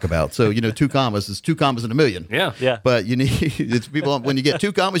we talk about. So 2 commas is 2 commas in a million. Yeah. Yeah. But you need it's people when you get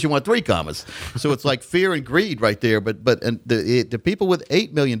 2 commas, you want 3 commas. So it's like fear and greed right there. But the people with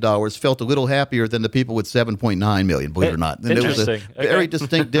 $8 million felt a little happier than the people with $7.9 million. Believe it or not. And there was a very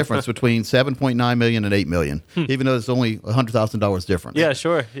distinct difference between $7.9 million and $8 million, even though it's only $100,000 difference. Yeah.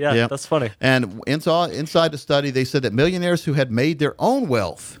 Sure. Yeah. That's funny. And inside the study, they said that millionaires who had made their own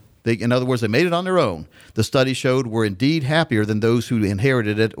wealth, in other words, they made it on their own, the study showed were indeed happier than those who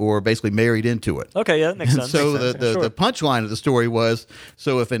inherited it or basically married into it. Okay, yeah, that makes sense. So the punchline of the story was,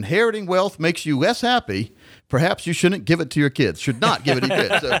 so if inheriting wealth makes you less happy, perhaps you shouldn't give it to your kids. Should not give it to your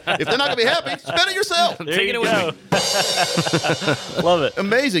kids. So if they're not going to be happy, spend it yourself. Take it away. Love it.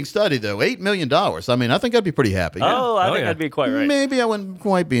 Amazing study, though. $8 million. I mean, I think I'd be pretty happy. I think I'd be quite right. Maybe I wouldn't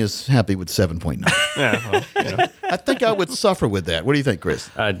quite be as happy with 7.9. Yeah, I think I would suffer with that. What do you think, Chris?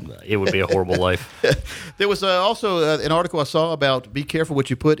 It would be a horrible life. There was also an article I saw about be careful what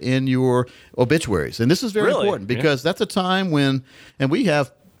you put in your obituaries. And this is very important because that's a time when, and we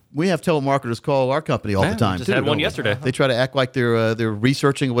have telemarketers call our company all the time. Just had one yesterday. They try to act like they're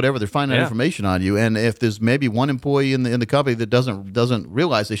researching or whatever. They're finding out information on you. And if there's maybe one employee in the company that doesn't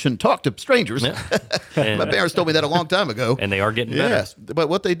realize they shouldn't talk to strangers, my parents told me that a long time ago. And they are getting better. Yes, but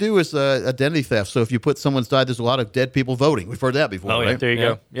what they do is identity theft. So if you put someone's died, there's a lot of dead people voting. We've heard that before, right? There you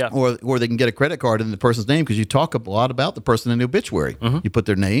go. Yeah. Or they can get a credit card in the person's name because you talk a lot about the person in the obituary. Mm-hmm. You put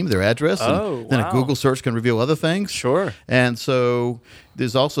their name, their address, and then a Google search can reveal other things. Sure. And so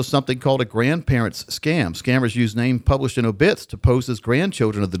there's also something called a grandparents scam. Scammers use names published in obits to pose as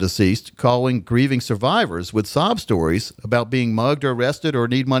grandchildren of the deceased, calling grieving survivors with sob stories about being mugged or arrested or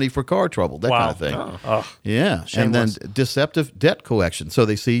need money for car trouble, that kind of thing. Yeah. Shameless. And then deceptive debt collection. So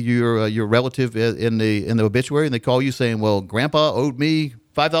they see your relative in the obituary and they call you saying, well, Grandpa owed me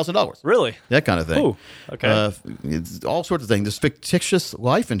 $5,000. Really? That kind of thing. Ooh, okay. It's all sorts of things. There's fictitious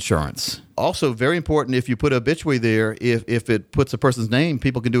life insurance. Also, very important if you put obituary there, if it puts a person's name,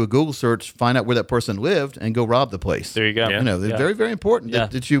 people can do a Google search, find out where that person lived, and go rob the place. There you go. It's very, very important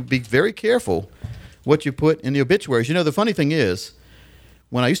that you be very careful what you put in the obituaries. The funny thing is,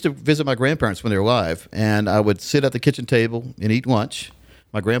 when I used to visit my grandparents when they were alive, and I would sit at the kitchen table and eat lunch,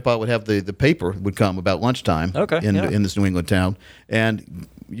 my grandpa would have the paper would come about lunchtime in this New England town. And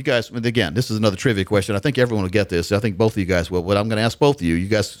you guys, again, this is another trivia question. I think everyone will get this. I think both of you guys will. But I'm going to ask both of you. You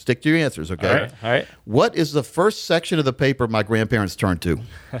guys stick to your answers, okay? All right. What is the first section of the paper my grandparents turned to?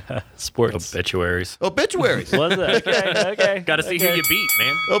 Sports. Obituaries. Obituaries. Was it? Okay. Got to see who you beat,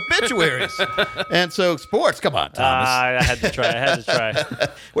 man. Obituaries. And so sports. Come on, Thomas. I had to try.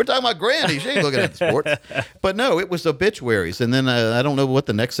 We're talking about Granny. She ain't looking at the sports. But no, it was obituaries. And then I don't know what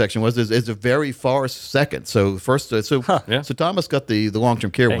the next section was. It's a very far second. So first, so Thomas got the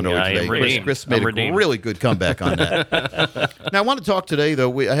long-term care one over today. Chris made a really good comeback on that. Now, I want to talk today,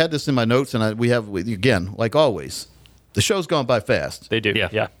 though. I had this in my notes, and we have, again, like always, the show's gone by fast. They do.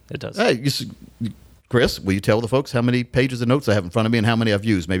 Yeah, it does. Hey, Chris, will you tell the folks how many pages of notes I have in front of me and how many I've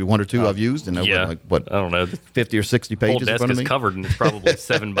used? Maybe one or two I've used, and what? I don't know, 50 or 60 pages in front of me. Whole desk is covered, and it's probably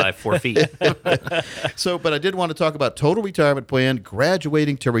 7 by 4 feet. So, but I did want to talk about total retirement plan,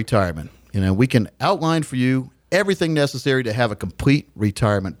 graduating to retirement. We can outline for you everything necessary to have a complete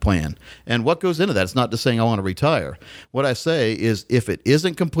retirement plan. And what goes into that? It's not just saying I want to retire. What I say is if it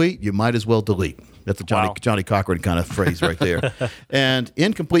isn't complete, you might as well delete. That's a Johnny Cochran kind of phrase right there. And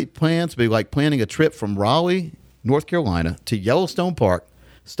incomplete plans be like planning a trip from Raleigh, North Carolina, to Yellowstone Park,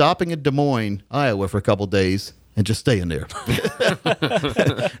 stopping in Des Moines, Iowa for a couple days, and just staying there.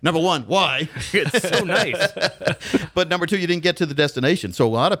 Number one, why? It's so nice. But number two, you didn't get to the destination. So a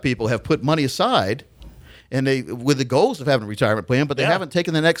lot of people have put money aside and they with the goals of having a retirement plan, but they haven't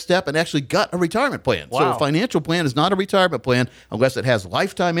taken the next step and actually got a retirement plan. Wow. So a financial plan is not a retirement plan unless it has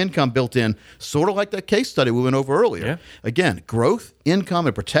lifetime income built in, sort of like that case study we went over earlier. Yeah. Again, growth, income,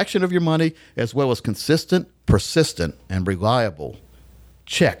 and protection of your money, as well as consistent, persistent, and reliable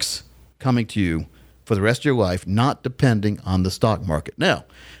checks coming to you for the rest of your life, not depending on the stock market. Now,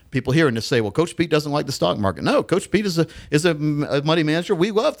 people hearing this say, well, Coach Pete doesn't like the stock market. No, Coach Pete is a money manager.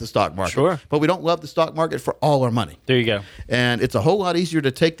 We love the stock market. Sure. But we don't love the stock market for all our money. There you go. And it's a whole lot easier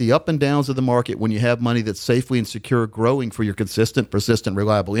to take the up and downs of the market when you have money that's safely and secure growing for your consistent, persistent,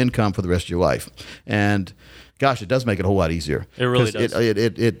 reliable income for the rest of your life. And gosh, it does make it a whole lot easier. It really does.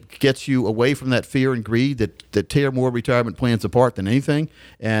 It gets you away from that fear and greed that tear more retirement plans apart than anything.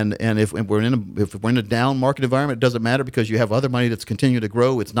 And if we're in a down market environment, it doesn't matter because you have other money that's continuing to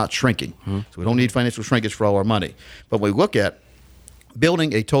grow. It's not shrinking. Mm-hmm. So we don't need financial shrinkage for all our money. But when we look at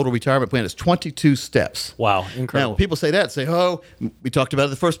Building a total retirement plan is 22 steps. Wow, incredible. Now, people say that, say, oh, we talked about it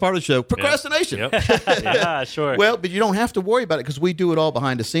in the first part of the show, procrastination. Yep. Yeah, sure. Well, but you don't have to worry about it because we do it all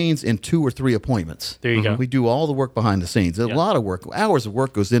behind the scenes in 2 or 3 appointments. There you go. We do all the work behind the scenes. A lot of work, hours of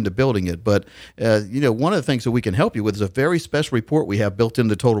work goes into building it. But, one of the things that we can help you with is a very special report we have built into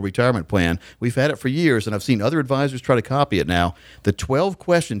the total retirement plan. We've had it for years, and I've seen other advisors try to copy it now. The 12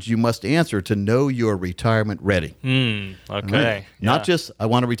 questions you must answer to know you're retirement ready. Okay. Right? Not just, I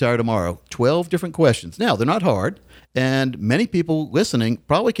want to retire tomorrow. 12 different questions. Now, they're not hard. And many people listening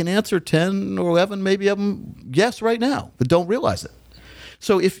probably can answer 10 or 11, maybe of them, yes, right now, but don't realize it.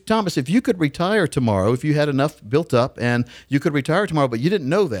 So, Thomas, if you could retire tomorrow, if you had enough built up and you could retire tomorrow, but you didn't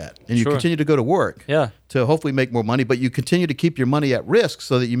know that, and you continue to go to work to hopefully make more money, but you continue to keep your money at risk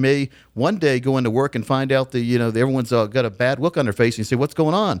so that you may one day go into work and find out that, everyone's got a bad look on their face, and you say, what's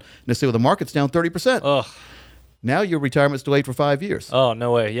going on? And they say, well, the market's down 30%. Ugh. Now your retirement's delayed for 5 years. Oh,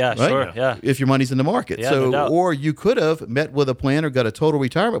 no way. Yeah, right? Sure. Yeah. If your money's in the market. Yeah, no doubt. Or you could have met with a planner, got a total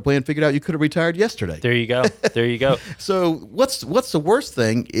retirement plan, figured out you could have retired yesterday. There you go. There you go. So what's the worst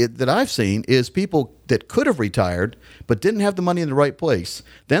thing that I've seen is people that could have retired but didn't have the money in the right place.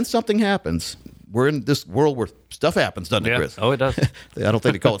 Then something happens. We're in this world where stuff happens, doesn't it, Chris? Oh, it does. I don't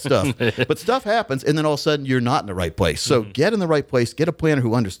think they call it stuff. But stuff happens, and then all of a sudden you're not in the right place. So get in the right place. Get a planner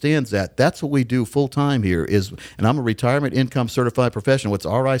who understands that. That's what we do full-time here. And I'm a retirement income certified professional. It's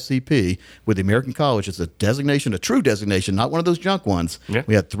RICP with the American College. It's a designation, a true designation, not one of those junk ones. Yeah.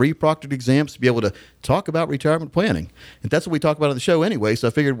 We had 3 proctored exams to be able to talk about retirement planning. And that's what we talk about on the show anyway, so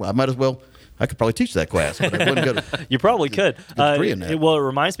I figured I might as well. I could probably teach that class, but I wouldn't go to. You probably could. In that. Well, it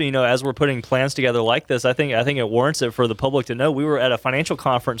reminds me, as we're putting plans together like this, I think it warrants it for the public to know. We were at a financial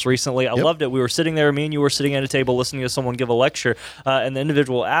conference recently. I loved it. We were sitting there, me and you were sitting at a table listening to someone give a lecture, and the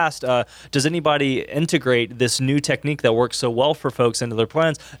individual asked, does anybody integrate this new technique that works so well for folks into their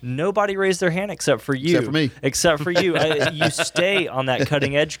plans? Nobody raised their hand except for you. Except for me. Except for you. You stay on that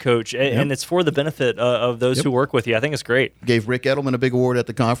cutting edge, Coach, and it's for the benefit of those who work with you. I think it's great. Gave Rick Edelman a big award at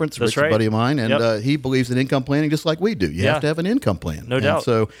the conference. That's Rick's right. a buddy of mine, and he believes in income planning just like we do. You have to have an income plan. No doubt.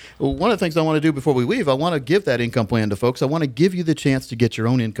 So one of the things I want to do before we leave, I want to give that income plan to folks. I want to give you the chance to get your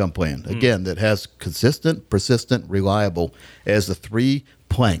own income plan, again, that has consistent, persistent, reliable as the 3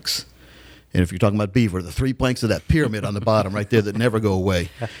 planks. And if you're talking about Beaver, the 3 planks of that pyramid on the bottom right there that never go away.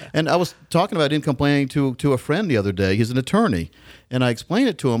 And I was talking about income planning to a friend the other day. He's an attorney. And I explained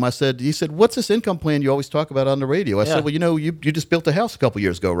it to him. He said, what's this income plan you always talk about on the radio? I said, well, you just built a house a couple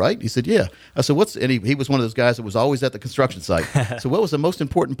years ago, right? He said, yeah. I said, and he was one of those guys that was always at the construction site. So what was the most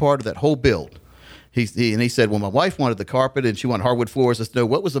important part of that whole build? He said, well, my wife wanted the carpet and she wanted hardwood floors. I said, no,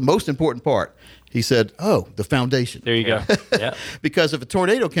 what was the most important part? He said, oh, the foundation. There you go. Yeah. Because if a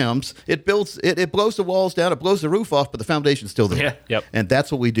tornado comes, it blows the walls down, it blows the roof off, but the foundation's still there. Yeah. Yep. And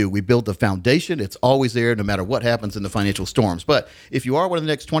that's what we do. We build the foundation. It's always there no matter what happens in the financial storms. But if you are one of the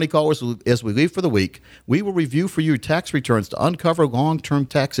next 20 callers as we leave for the week, we will review for you tax returns to uncover long-term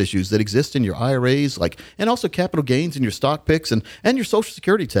tax issues that exist in your IRAs, and also capital gains in your stock picks and your Social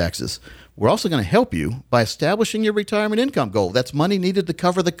Security taxes. We're also going to help you by establishing your retirement income goal. That's money needed to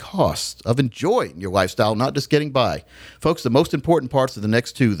cover the cost of enjoying your lifestyle, not just getting by. Folks, the most important parts are the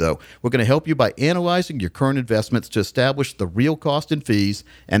next 2, though. We're going to help you by analyzing your current investments to establish the real cost and fees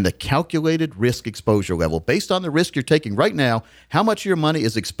and the calculated risk exposure level. Based on the risk you're taking right now, how much of your money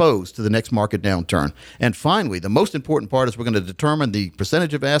is exposed to the next market downturn. And finally, the most important part is we're going to determine the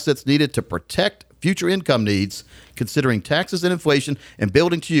percentage of assets needed to protect future income needs, considering taxes and inflation, and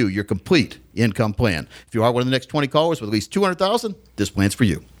building to you your complete income plan. If you are one of the next 20 callers with at least $200,000, this plan's for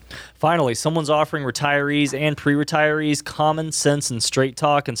you. Finally, someone's offering retirees and pre-retirees common sense and straight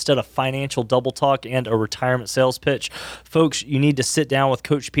talk instead of financial double talk and a retirement sales pitch. Folks, you need to sit down with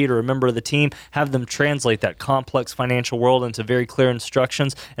Coach Peter, a member of the team, have them translate that complex financial world into very clear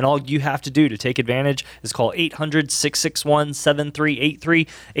instructions, and all you have to do to take advantage is call 800-661-7383,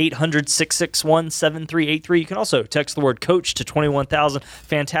 800-661-7383. You can also text the word COACH to 21,000.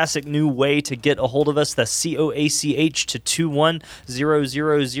 Fantastic new way to get a hold of us. That's COACH to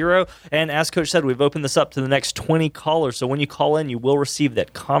 21000. And as Coach said, we've opened this up to the next 20 callers. So when you call in, you will receive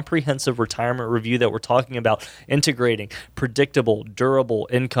that comprehensive retirement review that we're talking about, integrating predictable, durable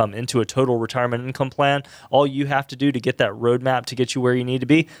income into a total retirement income plan. All you have to do to get that roadmap to get you where you need to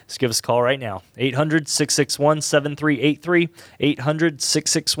be is give us a call right now. 800-661-7383,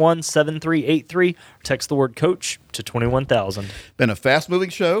 800-661-7383. Text the word COACH to $21,000. Been a fast-moving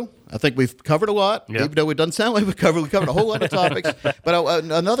show. I think we've covered a lot, even though it doesn't sound like we covered a whole lot of topics. But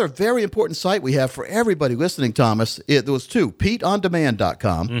another very important site we have for everybody listening, Thomas, there was two,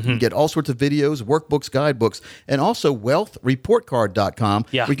 PeteOnDemand.com. You can get all sorts of videos, workbooks, guidebooks, and also WealthReportCard.com.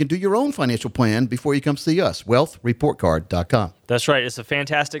 Yeah. We can do your own financial plan before you come see us, WealthReportCard.com. That's right. It's a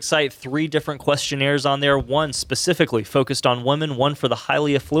fantastic site. 3 different questionnaires on there. One specifically focused on women, one for the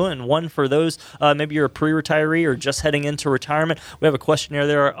highly affluent, and one for those, maybe you're a pre-retiree or just heading into retirement. We have a questionnaire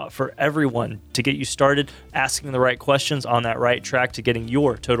there for everyone to get you started asking the right questions on that right track to getting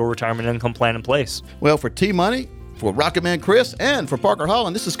your total retirement income plan in place. Well, for T-Money, for Rocket Man Chris, and for Parker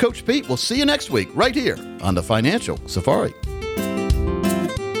Holland, this is Coach Pete. We'll see you next week right here on the Financial Safari.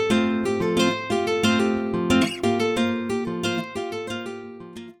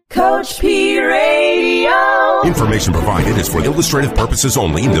 Coach P Radio. Information provided is for illustrative purposes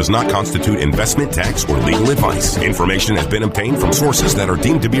only and does not constitute investment, tax, or legal advice. Information has been obtained from sources that are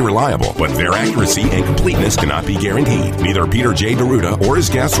deemed to be reliable, but their accuracy and completeness cannot be guaranteed. Neither Peter J. D'Arruda or his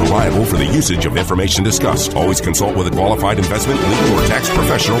guests are liable for the usage of information discussed. Always consult with a qualified investment, legal, or tax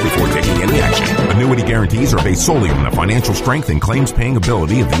professional before taking any action. Annuity guarantees are based solely on the financial strength and claims-paying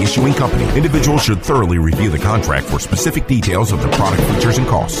ability of the issuing company. Individuals should thoroughly review the contract for specific details of the product features and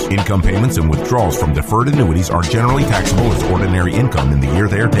costs. Income payments and withdrawals from deferred annuities are generally taxable as ordinary income in the year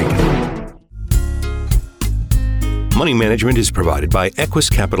they are taken. Money management is provided by Equus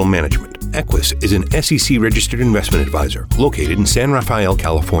Capital Management. Equus is an SEC-registered investment advisor located in San Rafael,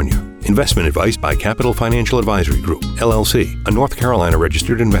 California. Investment advice by Capital Financial Advisory Group, LLC, a North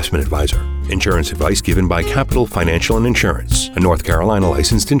Carolina-registered investment advisor. Insurance advice given by Capital Financial and Insurance, a North Carolina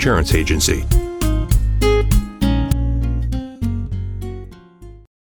licensed insurance agency.